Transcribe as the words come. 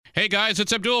Hey guys,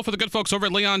 it's Abdul for the good folks over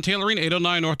at Leon Tailoring,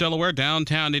 809 North Delaware,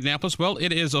 downtown Indianapolis. Well,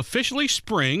 it is officially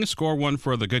spring. Score one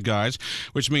for the good guys,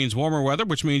 which means warmer weather,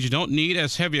 which means you don't need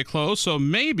as heavy a clothes. So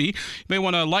maybe you may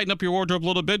want to lighten up your wardrobe a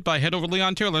little bit by head over to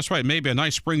Leon Tailor. That's right, maybe a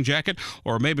nice spring jacket,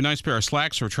 or maybe a nice pair of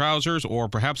slacks or trousers, or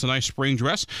perhaps a nice spring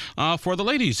dress for the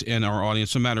ladies in our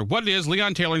audience. No matter what it is,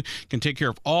 Leon Tailoring can take care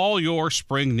of all your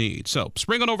spring needs. So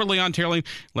spring on over to Leon Tailoring.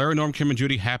 Larry, Norm, Kim, and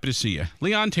Judy, happy to see you.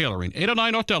 Leon Tailoring,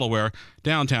 809 North Delaware,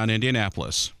 downtown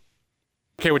Indianapolis.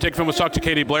 Okay, we're taking from us talk to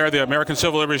Katie Blair, the American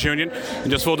Civil Liberties Union.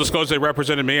 And just full disclosure, they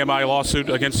represented me in my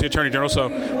lawsuit against the Attorney General, so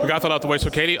we got that out the way.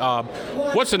 So, Katie,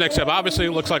 what's the next step? Obviously,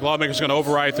 it looks like lawmakers are going to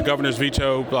override the governor's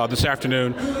veto this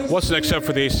afternoon. What's the next step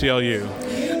for the ACLU?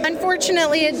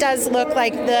 Unfortunately, it does look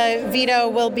like the veto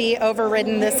will be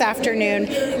overridden this afternoon.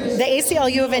 The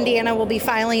ACLU of Indiana will be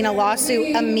filing a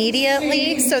lawsuit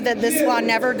immediately so that this law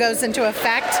never goes into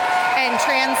effect and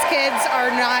trans kids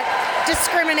are not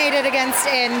discriminated against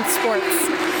in sports.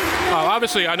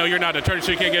 Obviously, I know you're not an attorney,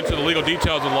 so you can't get into the legal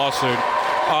details of the lawsuit.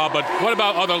 But what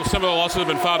about some of the lawsuits that have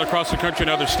been filed across the country in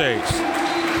other states?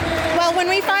 Well, when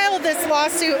we file this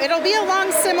lawsuit, it'll be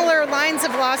along similar lines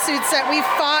of lawsuits that we've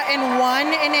fought and won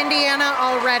in Indiana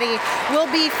already.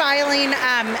 We'll be filing,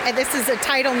 this is a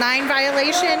Title IX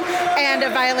violation and a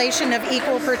violation of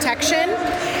equal protection.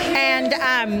 And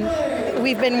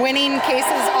we've been winning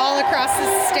cases all across the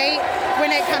state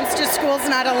when it comes to schools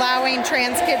not allowing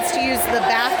trans kids to use the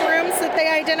bathrooms that they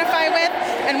identify with.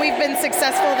 And we've been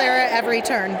successful there at every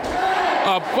turn.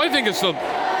 What do you think is the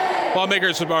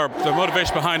lawmakers, the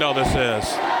motivation behind all this is?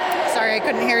 Sorry, I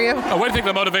couldn't hear you. What do you think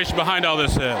the motivation behind all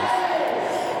this is?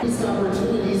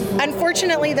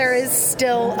 Unfortunately, there is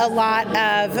still a lot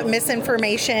of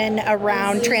misinformation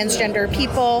around transgender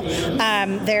people.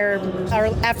 There are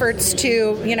efforts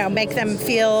to, make them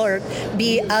feel or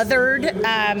be othered.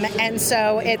 And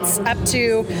so it's up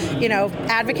to,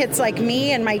 advocates like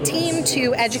me and my team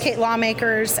to educate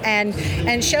lawmakers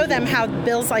and show them how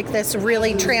bills like this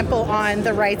really trample on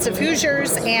the rights of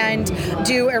Hoosiers and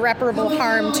do irreparable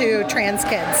harm to trans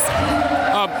kids.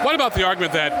 What about the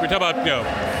argument that we talk about,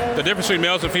 the difference between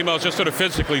males and females, just sort of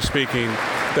physically speaking,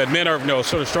 that men are,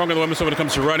 sort of stronger than women, so when it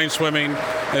comes to running, swimming,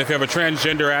 and if you have a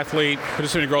transgender athlete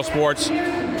participating in girls' sports,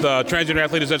 the transgender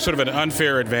athlete is at sort of an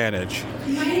unfair advantage?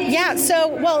 Yeah,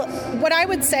 what I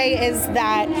would say is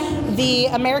that the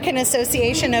American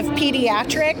Association of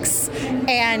Pediatrics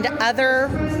and other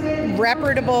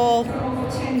reputable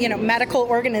medical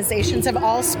organizations have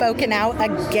all spoken out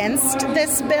against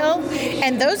this bill,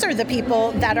 and those are the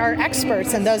people that are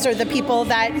experts, and those are the people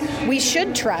that we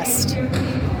should trust.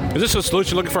 Is this a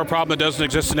solution looking for a problem that doesn't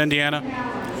exist in Indiana?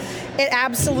 It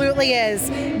absolutely is.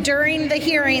 During the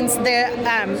hearings,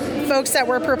 the folks that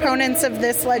were proponents of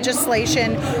this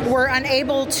legislation were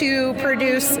unable to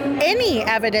produce any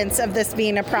evidence of this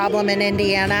being a problem in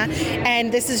Indiana,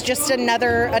 and this is just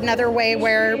another way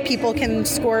where people can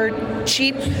score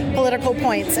cheap political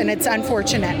points, and it's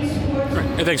unfortunate.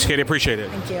 Hey, thanks, Katie. Appreciate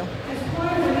it. Thank you.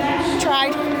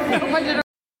 Tried.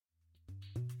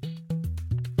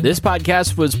 This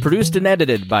podcast was produced and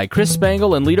edited by Chris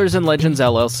Spangle and Leaders and Legends,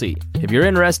 LLC. If you're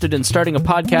interested in starting a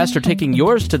podcast or taking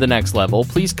yours to the next level,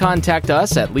 please contact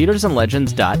us at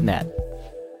leadersandlegends.net.